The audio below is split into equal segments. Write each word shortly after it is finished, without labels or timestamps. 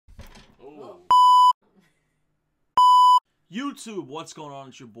YouTube, what's going on?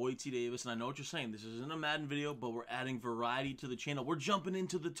 It's your boy T Davis, and I know what you're saying. This isn't a Madden video, but we're adding variety to the channel. We're jumping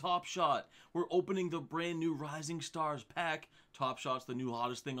into the Top Shot. We're opening the brand new Rising Stars pack. Top Shot's the new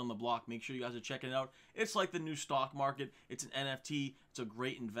hottest thing on the block. Make sure you guys are checking it out. It's like the new stock market. It's an NFT. It's a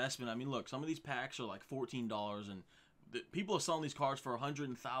great investment. I mean, look, some of these packs are like $14, and people are selling these cards for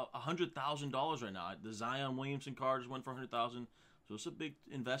 $100,000 right now. The Zion Williamson card just went for $100,000, so it's a big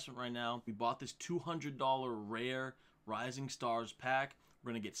investment right now. We bought this $200 rare Rising Stars pack.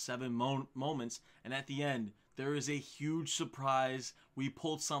 We're going to get 7 moments, and at the end, there is a huge surprise. We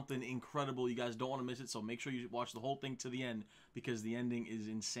pulled something incredible. You guys don't want to miss it, so make sure you watch the whole thing to the end because the ending is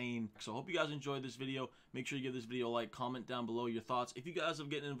insane. So I hope you guys enjoyed this video. Make sure you give this video a like, comment down below your thoughts. If you guys are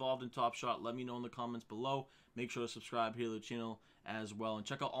getting involved in Top Shot, let me know in the comments below. Make sure to subscribe here to the channel as well, and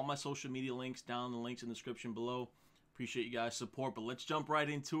check out all my social media links down in the links in the description below. Appreciate you guys' support, but let's jump right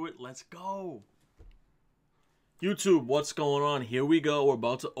into it. Let's go. YouTube, what's going on? Here we go. We're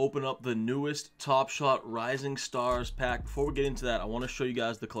about to open up the newest Top Shot Rising Stars pack. Before we get into that, I want to show you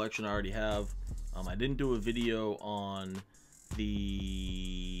guys the collection I already have. I didn't do a video on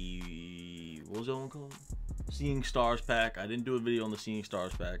the... what was that one called? Seeing Stars pack. I didn't do a video on the Seeing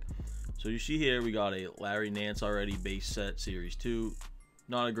Stars pack. So you see here, we got a Larry Nance already, base set, Series 2.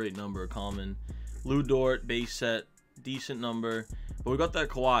 Not a great number, common. Lou Dort, base set, decent number. But we got that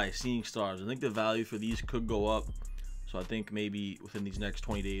Kawhi, Seeing Stars. I think the value for these could go up. So I think maybe within these next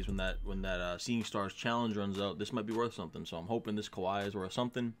 20 days when that Seeing Stars challenge runs out, this might be worth something. So I'm hoping this Kawhi is worth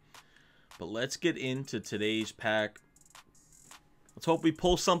something. But let's get into today's pack. Let's hope we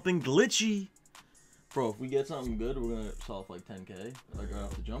pull something glitchy. Bro, if we get something good, we're going to sell off like 10K. Like right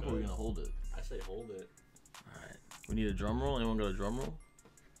off the jump, or are we going to hold it? I say hold it. Alright. We need a drum roll. Anyone got a drum roll?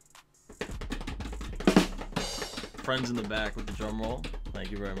 Friends in the back with the drum roll.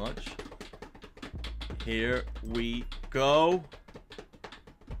 Thank you very much. Here we go.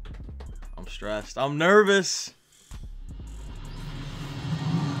 I'm stressed. I'm nervous.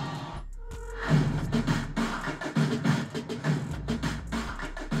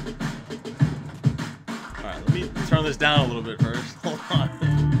 Alright, let me turn this down a little bit first. Hold on.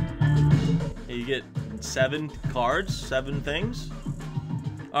 Hey, you get 7 cards, 7 things.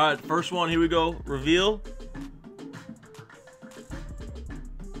 Alright, first one, here we go. Reveal.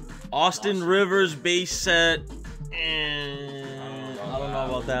 Austin Rivers base set, and I don't know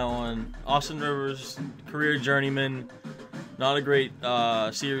about that one. Austin Rivers, career journeyman, not a great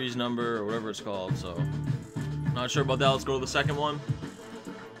series number or whatever it's called, so not sure about that. Let's go to the second one.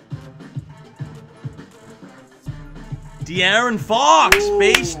 De'Aaron Fox, ooh,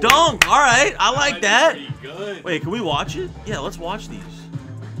 base dunk. All right, I like that. Good. Wait, can we watch it? Yeah, let's watch these.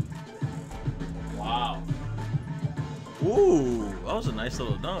 Wow. Ooh, that was a nice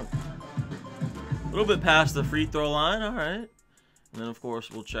little dunk. A little bit past the free throw line, all right. And then, of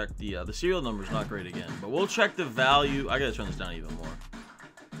course, we'll check the serial number's not great again. But we'll check the value. I got to turn this down even more.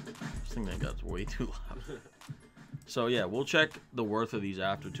 This thing that got way too loud. So, yeah, we'll check the worth of these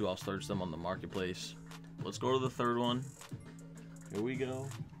after, too. I'll search them on the marketplace. Let's go to the third one. Here we go.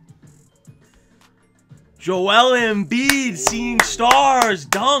 Joel Embiid, Seeing Stars,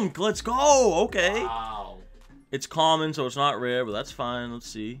 dunk. Let's go. Okay. Wow. It's common, so it's not rare, but that's fine. Let's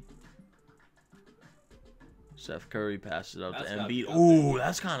see. Steph Curry passes out to Embiid. Ooh,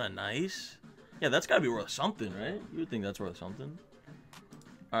 that's kind of nice. Yeah, that's got to be worth something, right? You would think that's worth something.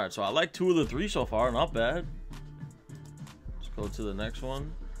 All right, so I like 2 of the 3 so far. Not bad. Let's go to the next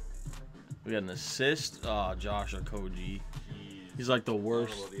one. We got an assist. Oh, Josh Okogie. He's like the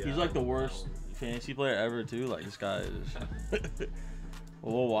worst. He's like the worst fantasy player ever, too. Like, this guy is.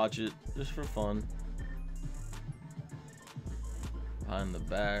 Well, we'll watch it just for fun. Behind the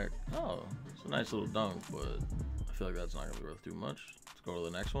back. Oh, it's a nice little dunk, but I feel like that's not going to be worth too much. Let's go to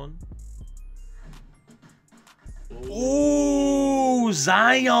the next one. Ooh,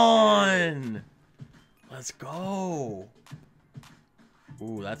 Zion! Let's go.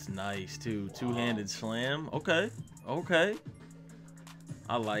 Ooh, that's nice, too. Wow. Two-handed slam. Okay. Okay.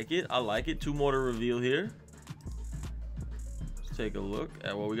 I like it. I like it. 2 more to reveal here. Let's take a look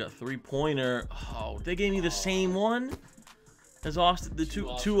at what we got. 3-pointer. Oh, they gave me the same one as Austin. The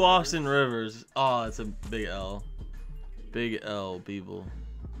two Austin Rivers. Oh, it's a big L. Big L, people.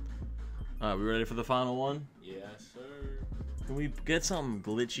 All right, we ready for the final one? Yes, sir. Can we get something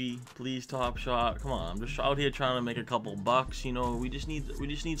glitchy, please, Top Shot? Come on, I'm just out here trying to make a couple bucks. You know, we just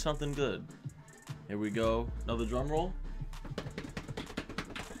need something good. Here we go. Another drum roll.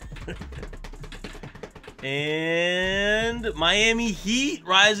 And Miami Heat,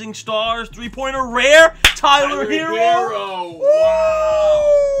 Rising Stars, 3-pointer rare, Tyler Herro.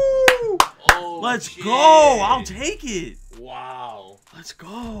 Wow. Let's go. I'll take it. Wow. Let's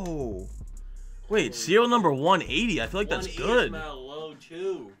go. Wait, serial number 180. I feel like that's good. Low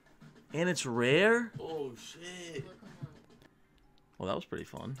too. And it's rare? Oh, shit. Well, that was pretty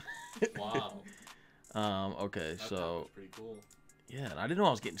fun. Wow. Okay, That so... was pretty cool. Yeah, and I didn't know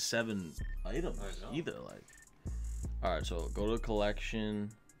I was getting 7 items either. Like, alright, so go to collection.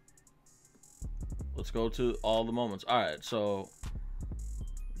 Let's go to all the moments. Alright, so...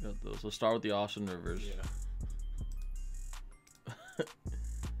 We got those. Let's start with the Austin Rivers. Yeah.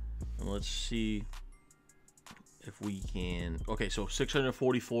 And let's see if we can. Okay, so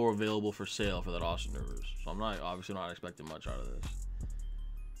 644 available for sale for that Austin Rivers. So I'm obviously not expecting much out of this.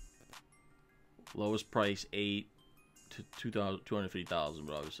 Lowest price 8 to 250,000,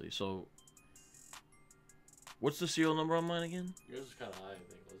 but obviously. So what's the serial number on mine again? Yours was kind of high, I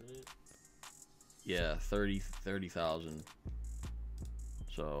think, wasn't it? Yeah, 30,000.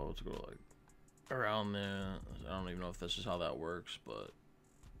 So let's go like around there. I don't even know if this is how that works, but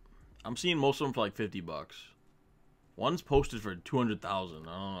I'm seeing most of them for like $50. One's posted for 200,000.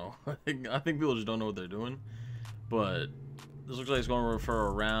 I don't know. I think people just don't know what they're doing. But this looks like it's going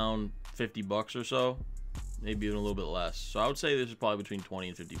for around $50 or so, maybe even a little bit less. So I would say this is probably between 20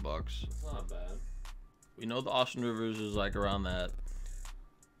 and $50. That's not bad. We know the Austin Rivers is like around that.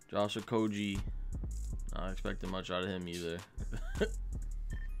 Josh Okogie, not expecting much out of him either.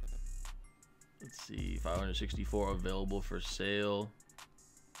 Let's see, 564 available for sale.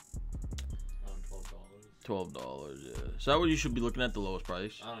 $12, yeah. Is that what you should be looking at, the lowest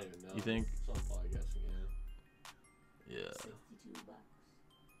price? I don't even know. You think? So I'm probably guessing, yeah. Yeah. 62 bucks.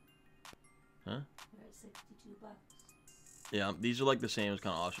 Huh? They're at 62 bucks. Yeah, these are like the same as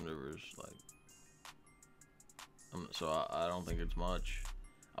kind of Austin Rivers, like. So I don't think it's much.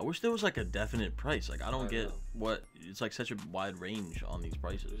 I wish there was like a definite price. Like I don't get know. what it's like such a wide range on these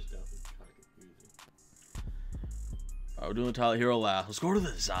prices. It's definitely kind of confusing. Alright, we're doing the Tyler Hero last. Let's go to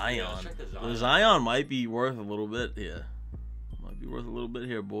the Zion. Yeah, let's check the Zion. The Zion might be worth a little bit here. Might be worth a little bit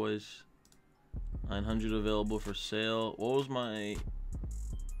here, boys. 900 available for sale. What was my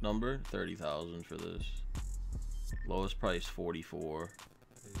number? 30,000 for this. Lowest price 44.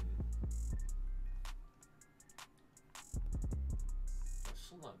 That's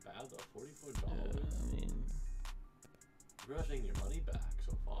still not bad though. $44. Yeah, I mean, You're not getting your money back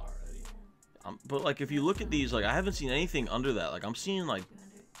so far already. but like if you look at these, like I haven't seen anything under that. Like I'm seeing like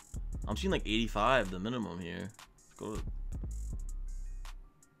 85 the minimum here. Let's go to.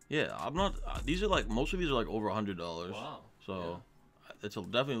 Yeah, I'm not. These are like most of these are like over $100. Wow. So it's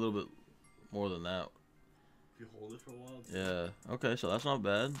definitely a little bit more than that. If you hold it for a while. Yeah. Okay, so that's not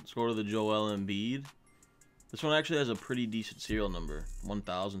bad. Let's go to the Joel Embiid. This one actually has a pretty decent serial number,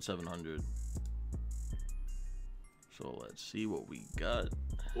 1,700. So let's see what we got.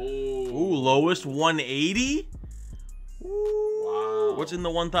 Ooh, lowest 180. Ooh, wow. What's in the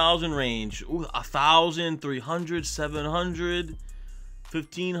 1,000 range? Ooh, 1,000, 300, 700,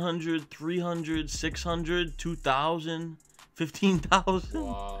 1,500, 300, 600, 2,000, 15,000.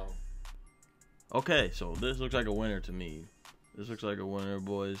 Wow. Okay, so this looks like a winner to me. This looks like a winner,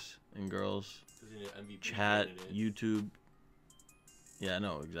 boys and girls. Chat, YouTube. Yeah, I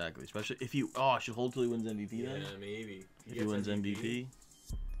know, exactly. Especially if you... Oh, I should hold till he wins MVP then? Yeah, maybe. If he wins MVP.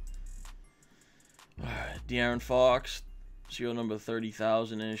 Alright, De'Aaron Fox. Serial number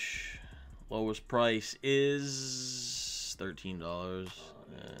 30,000-ish. Lowest price is $13. I don't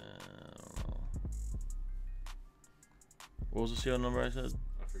know. What was the serial number I said?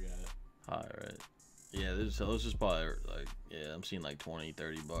 I forget it. High, right? Yeah, this is probably like... Yeah, I'm seeing like 20,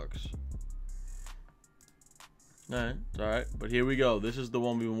 30 bucks. Alright, it's alright. But here we go. This is the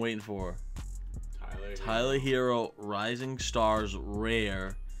one we've been waiting for. Tyler Hero Rising Stars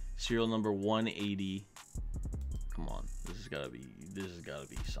Rare. Serial number 180. Come on. This has gotta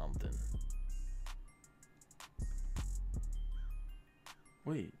be something.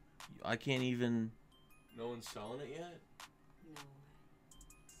 Wait. I can't even... No one's selling it yet? No.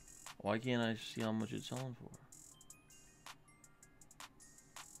 Why can't I see how much it's selling for?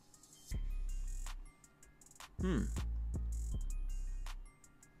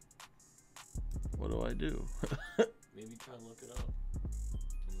 What do I do? Maybe try and look it up.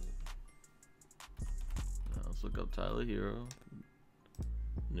 Let's look up Tyler Hero.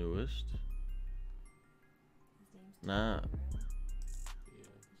 Newest. Nah. Yeah.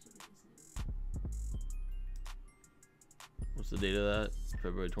 What's the date of that?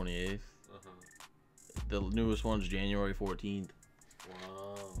 February 28th. The newest one's January 14th.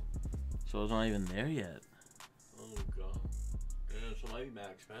 Wow. So it's not even there yet. Oh god. Yeah, so it might be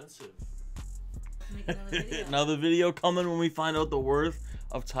mad expensive. Make another video. Another video coming when we find out the worth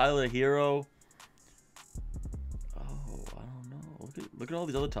of Tyler Hero. Oh, Look at all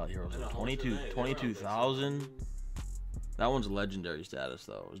these other top heroes. I know, how much are 22, they? They're around 22,000. That one's legendary status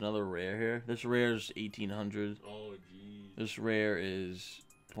though. There's another rare here. This rare is 1800. Oh, jeez. This rare is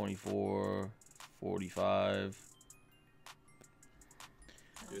 24, 45.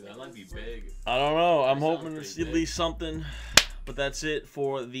 Dude, that might be big. I don't know. I'm That sounds hoping to pretty see at big. least something. But that's it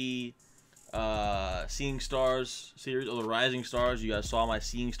for the Seeing Stars series, or the Rising Stars. You guys saw my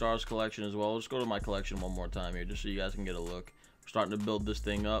Seeing Stars collection as well. Let's go to my collection one more time here, just so you guys can get a look. We're starting to build this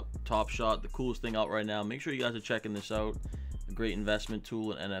thing up. Top Shot, the coolest thing out right now. Make sure you guys are checking this out. A great investment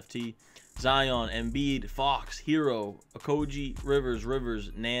tool in NFT. Zion, Embiid, Fox, Hero, Okoji,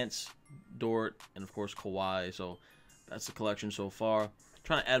 Rivers, Nance, Dort, and of course Kawhi. So that's the collection so far.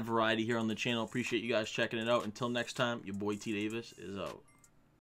 Trying to add variety here on the channel. Appreciate you guys checking it out. Until next time, your boy T Davis is out.